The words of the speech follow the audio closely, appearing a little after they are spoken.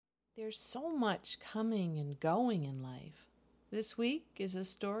There's so much coming and going in life. This week is a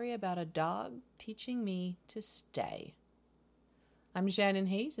story about a dog teaching me to stay. I'm Shannon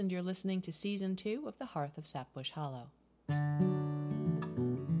Hayes, and you're listening to Season 2 of The Hearth of Sapbush Hollow.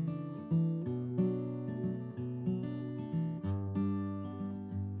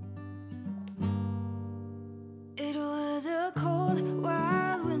 It was a cold,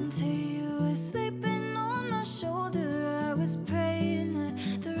 wild winter. You were sleeping on my shoulder. I was praying that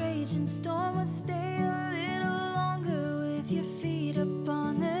the raging storm would stay a little longer. With your feet up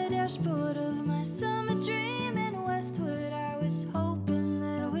on the dashboard of my summer dream in Westwood, I was hoping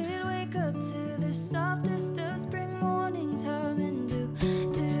that we'd wake up to the softest of spring mornings, humming do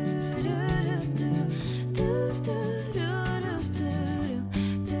do do do do do do do do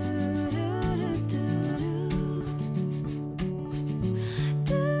do do do.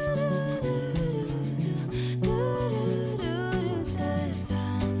 The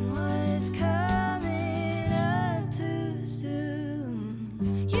sun was coming up too soon.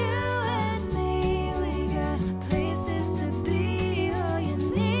 You and me, we got places to be. All you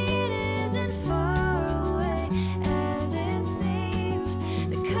need isn't far away as it seems.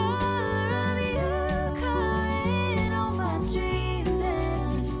 The color of you coloring all my dreams,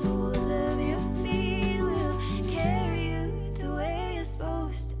 and the soles of your feet will carry you to where you're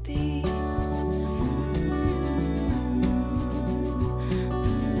supposed to be.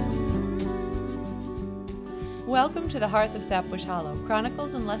 Welcome to The Hearth of Sapbush Hollow,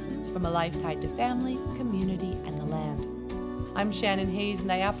 chronicles and lessons from a life tied to family, community, and the land. I'm Shannon Hayes,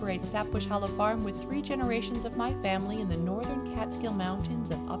 and I operate Sapbush Hollow Farm with 3 generations of my family in the northern Catskill Mountains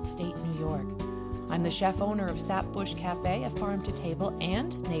of upstate New York. I'm the chef-owner of Sapbush Cafe, a farm-to-table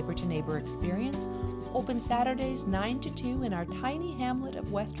and neighbor-to-neighbor experience, open Saturdays 9 to 2 in our tiny hamlet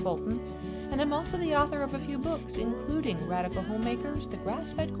of West Fulton, and I'm also the author of a few books, including Radical Homemakers, The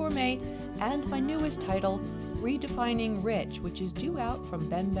Grass-Fed Gourmet, and my newest title, Redefining Rich, which is due out from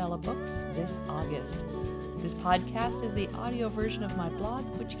Ben Bella Books this August. This podcast is the audio version of my blog,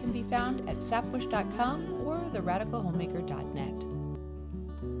 which can be found at sapbush.com or theradicalhomemaker.net.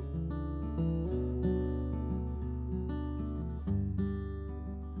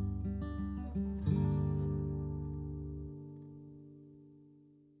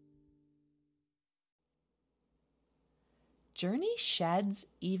 Journey sheds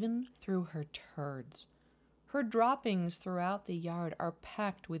even through her turds. Her droppings throughout the yard are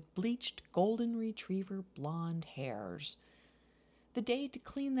packed with bleached golden retriever blonde hairs. The day to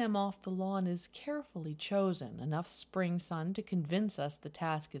clean them off the lawn is carefully chosen, enough spring sun to convince us the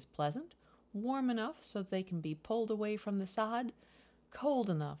task is pleasant, warm enough so they can be pulled away from the sod, cold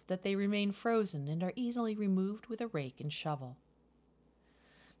enough that they remain frozen and are easily removed with a rake and shovel.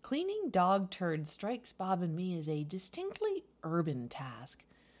 Cleaning dog turds strikes Bob and me as a distinctly urban task.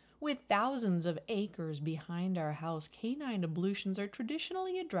 With thousands of acres behind our house, canine ablutions are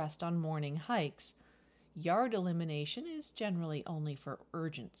traditionally addressed on morning hikes. Yard elimination is generally only for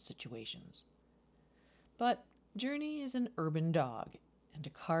urgent situations. But Journey is an urban dog and a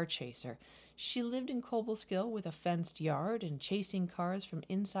car chaser. She lived in Cobleskill with a fenced yard, and chasing cars from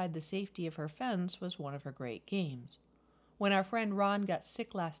inside the safety of her fence was one of her great games. When our friend Ron got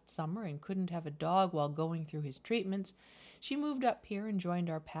sick last summer and couldn't have a dog while going through his treatments, she moved up here and joined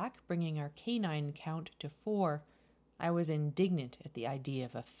our pack, bringing our canine count to 4. I was indignant at the idea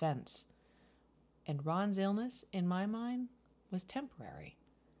of a fence. And Ron's illness, in my mind, was temporary.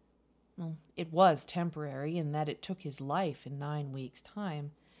 Well, it was temporary in that it took his life in 9 weeks'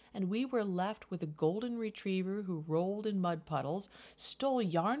 time, and we were left with a golden retriever who rolled in mud puddles, stole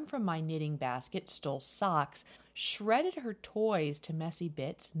yarn from my knitting basket, stole socks, shredded her toys to messy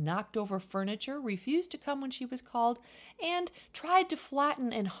bits, knocked over furniture, refused to come when she was called, and tried to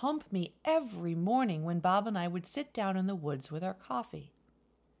flatten and hump me every morning when Bob and I would sit down in the woods with our coffee.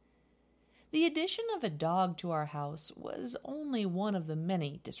 The addition of a dog to our house was only one of the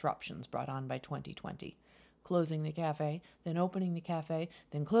many disruptions brought on by 2020. Closing the cafe, then opening the cafe,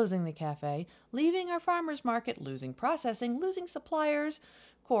 then closing the cafe, leaving our farmer's market, losing processing, losing suppliers.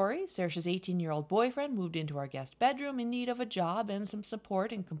 Corey, Saoirse's 18-year-old boyfriend, moved into our guest bedroom in need of a job and some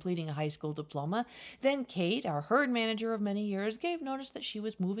support in completing a high school diploma. Then Kate, our herd manager of many years, gave notice that she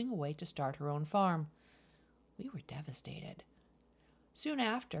was moving away to start her own farm. We were devastated. Soon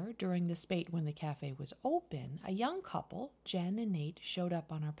after, during the spate when the cafe was open, a young couple, Jen and Nate, showed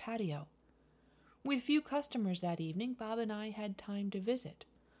up on our patio. With few customers that evening, Bob and I had time to visit.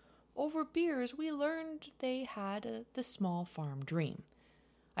 Over beers, we learned they had the small farm dream.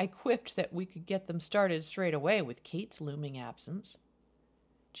 I quipped that we could get them started straight away with Kate's looming absence.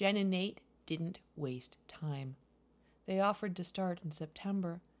 Jen and Nate didn't waste time. They offered to start in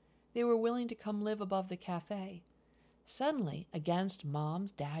September, They were willing to come live above the cafe. Suddenly, against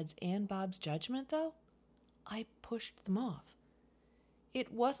Mom's, Dad's, and Bob's judgment, though, I pushed them off.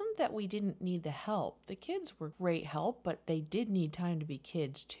 It wasn't that we didn't need the help. The kids were great help, but they did need time to be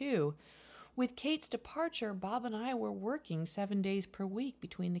kids, too. With Kate's departure, Bob and I were working 7 days per week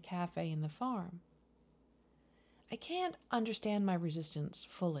between the cafe and the farm. I can't understand my resistance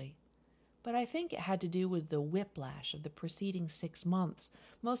fully, but I think it had to do with the whiplash of the preceding 6 months,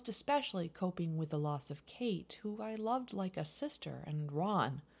 most especially coping with the loss of Kate, who I loved like a sister, and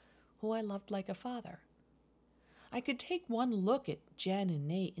Ron, who I loved like a father. I could take one look at Jen and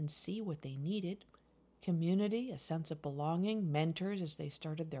Nate and see what they needed: community, a sense of belonging, mentors as they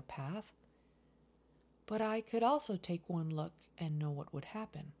started their path. But I could also take one look and know what would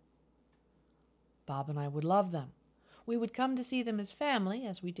happen. Bob and I would love them. We would come to see them as family,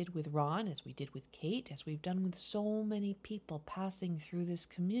 as we did with Ron, as we did with Kate, as we've done with so many people passing through this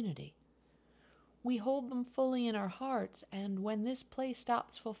community. We hold them fully in our hearts, and when this place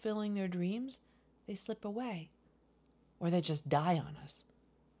stops fulfilling their dreams, they slip away, or they just die on us.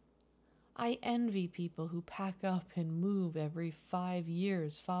 I envy people who pack up and move every 5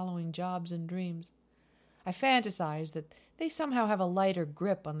 years following jobs and dreams. I fantasize that they somehow have a lighter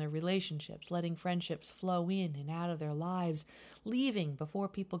grip on their relationships, letting friendships flow in and out of their lives, leaving before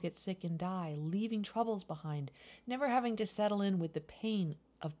people get sick and die, leaving troubles behind, never having to settle in with the pain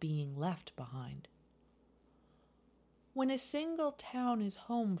of being left behind. When a single town is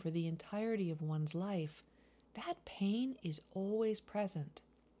home for the entirety of one's life, that pain is always present.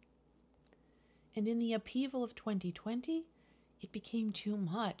 And in the upheaval of 2020, it became too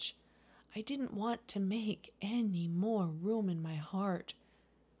much. I didn't want to make any more room in my heart.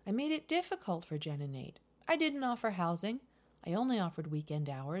 I made it difficult for Jen and Nate. I didn't offer housing. I only offered weekend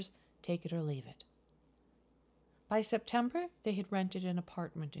hours, take it or leave it. By September, they had rented an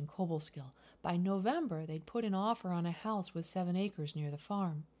apartment in Cobleskill. By November, they'd put an offer on a house with 7 acres near the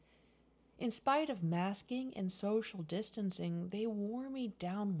farm. In spite of masking and social distancing, they wore me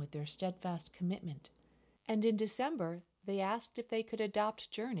down with their steadfast commitment. And in December, they asked if they could adopt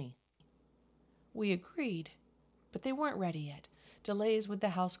Journey. We agreed, but they weren't ready yet. Delays with the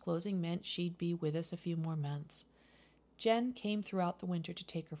house closing meant she'd be with us a few more months. Jen came throughout the winter to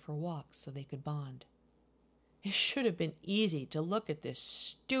take her for walks so they could bond. It should have been easy to look at this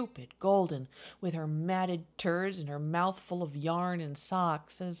stupid Golden with her matted turds and her mouth full of yarn and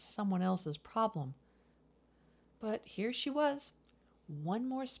socks as someone else's problem. But here she was, one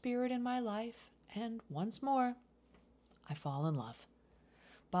more spirit in my life, and once more, I fall in love.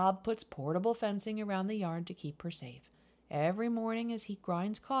 Bob puts portable fencing around the yard to keep her safe. Every morning as he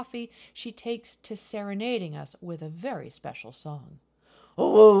grinds coffee, she takes to serenading us with a very special song. Oh,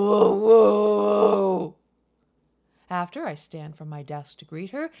 whoa, whoa, whoa. After, I stand from my desk to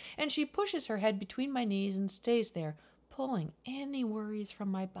greet her, and she pushes her head between my knees and stays there, pulling any worries from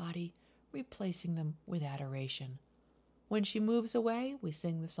my body, replacing them with adoration. When she moves away, we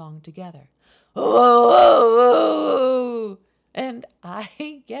sing the song together. Oh, whoa, whoa. And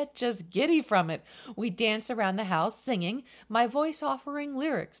I get just giddy from it. We dance around the house singing, my voice offering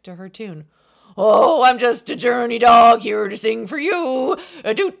lyrics to her tune. Oh, I'm just a journey dog here to sing for you.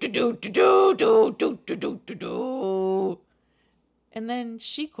 Do-do-do-do-do-do-do-do-do-do. And then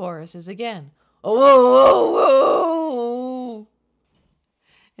she choruses again. Oh, whoa, whoa, whoa.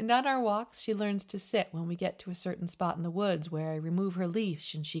 And on our walks, she learns to sit when we get to a certain spot in the woods where I remove her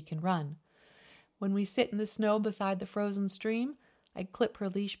leash and she can run. When we sit in the snow beside the frozen stream, I clip her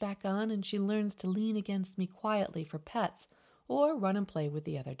leash back on and she learns to lean against me quietly for pets or run and play with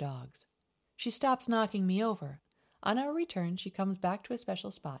the other dogs. She stops knocking me over. On our return, she comes back to a special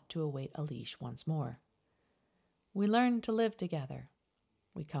spot to await a leash once more. We learn to live together.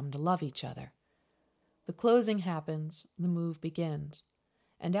 We come to love each other. The closing happens, the move begins.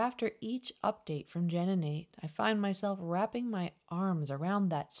 And after each update from Jen and Nate, I find myself wrapping my arms around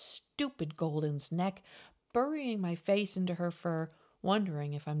that stupid Golden's neck, burying my face into her fur,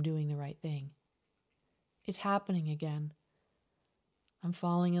 wondering if I'm doing the right thing. It's happening again. I'm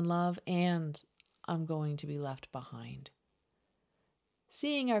falling in love, and I'm going to be left behind.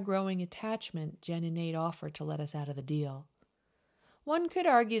 Seeing our growing attachment, Jen and Nate offer to let us out of the deal. One could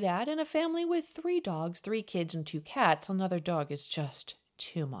argue that in a family with 3 dogs, 3 kids, and 2 cats, another dog is just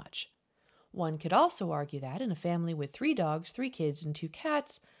too much. One could also argue that in a family with 3 dogs, 3 kids, and 2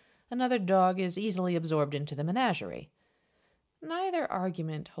 cats, another dog is easily absorbed into the menagerie. Neither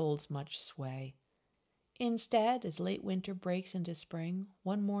argument holds much sway. Instead, as late winter breaks into spring,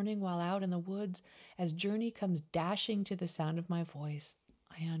 one morning while out in the woods, as Journey comes dashing to the sound of my voice,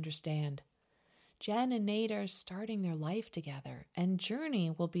 I understand. Jen and Nate are starting their life together, and Journey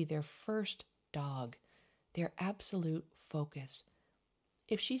will be their first dog, their absolute focus.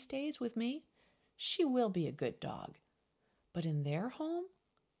 If she stays with me, she will be a good dog. But in their home,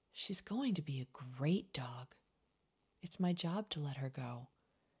 she's going to be a great dog. It's my job to let her go.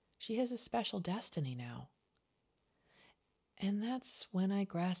 She has a special destiny now. And that's when I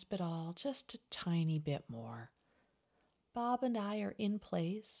grasp it all just a tiny bit more. Bob and I are in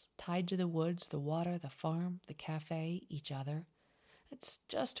place, tied to the woods, the water, the farm, the cafe, each other. It's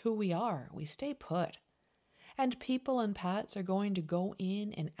just who we are. We stay put. And people and pets are going to go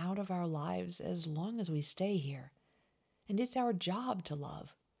in and out of our lives as long as we stay here. And it's our job to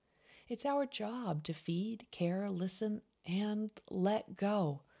love. It's our job to feed, care, listen, and let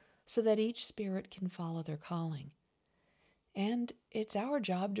go so that each spirit can follow their calling. And it's our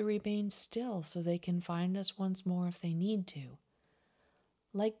job to remain still so they can find us once more if they need to.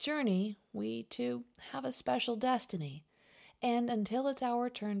 Like Journey, we too have a special destiny. And until it's our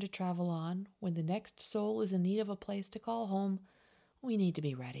turn to travel on, when the next soul is in need of a place to call home, we need to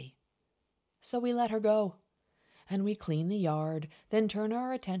be ready. So we let her go. And we clean the yard, then turn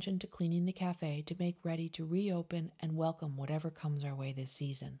our attention to cleaning the cafe to make ready to reopen and welcome whatever comes our way this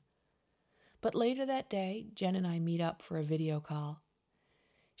season. But later that day, Jen and I meet up for a video call.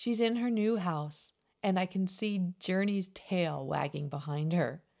 She's in her new house, and I can see Journey's tail wagging behind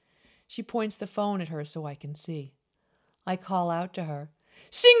her. She points the phone at her so I can see. I call out to her,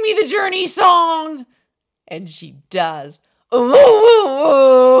 "Sing me the Journey song!" And she does. Ooh, ooh,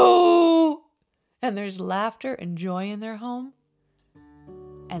 ooh. And there's laughter and joy in their home,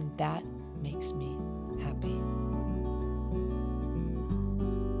 and that makes me happy.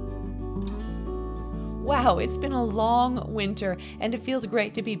 Wow, it's been a long winter, and it feels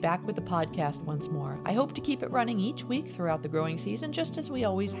great to be back with the podcast once more. I hope to keep it running each week throughout the growing season, just as we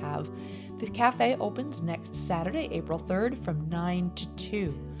always have. The cafe opens next Saturday, April 3rd, from 9 to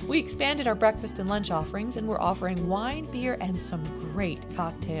 2. We expanded our breakfast and lunch offerings, and we're offering wine, beer, and some great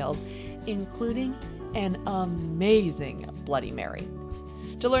cocktails, including an amazing Bloody Mary.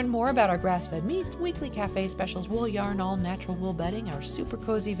 To learn more about our grass-fed meats, weekly cafe specials, wool yarn, all natural wool bedding, our super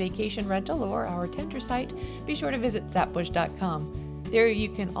cozy vacation rental, or our tender site, be sure to visit sapbush.com. There you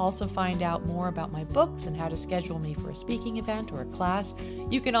can also find out more about my books and how to schedule me for a speaking event or a class.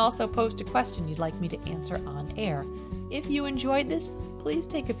 You can also post a question you'd like me to answer on air. If you enjoyed this, please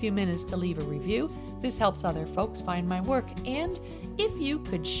take a few minutes to leave a review. This helps other folks find my work. And if you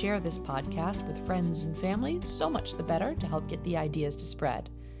could share this podcast with friends and family, so much the better to help get the ideas to spread.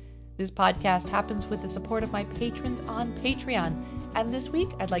 This podcast happens with the support of my patrons on Patreon. And this week,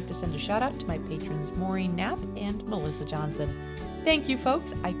 I'd like to send a shout out to my patrons Maureen Knapp and Melissa Johnson. Thank you,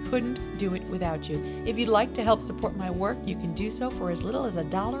 folks. I couldn't do it without you. If you'd like to help support my work, you can do so for as little as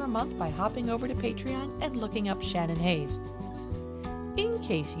 $1 a month by hopping over to Patreon and looking up Shannon Hayes. In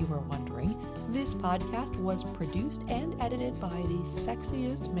case you were wondering, this podcast was produced and edited by the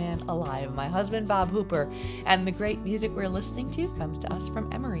sexiest man alive, my husband Bob Hooper, and the great music we're listening to comes to us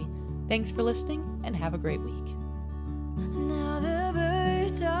from Emery. Thanks for listening, and have a great week. Now the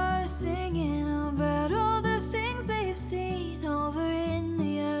birds are singing about all the things they've seen over in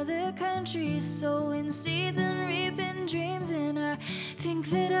the other countries, sowing seeds and reaping dreams, and I think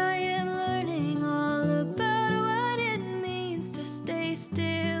that I am learning all about what it means to stay still.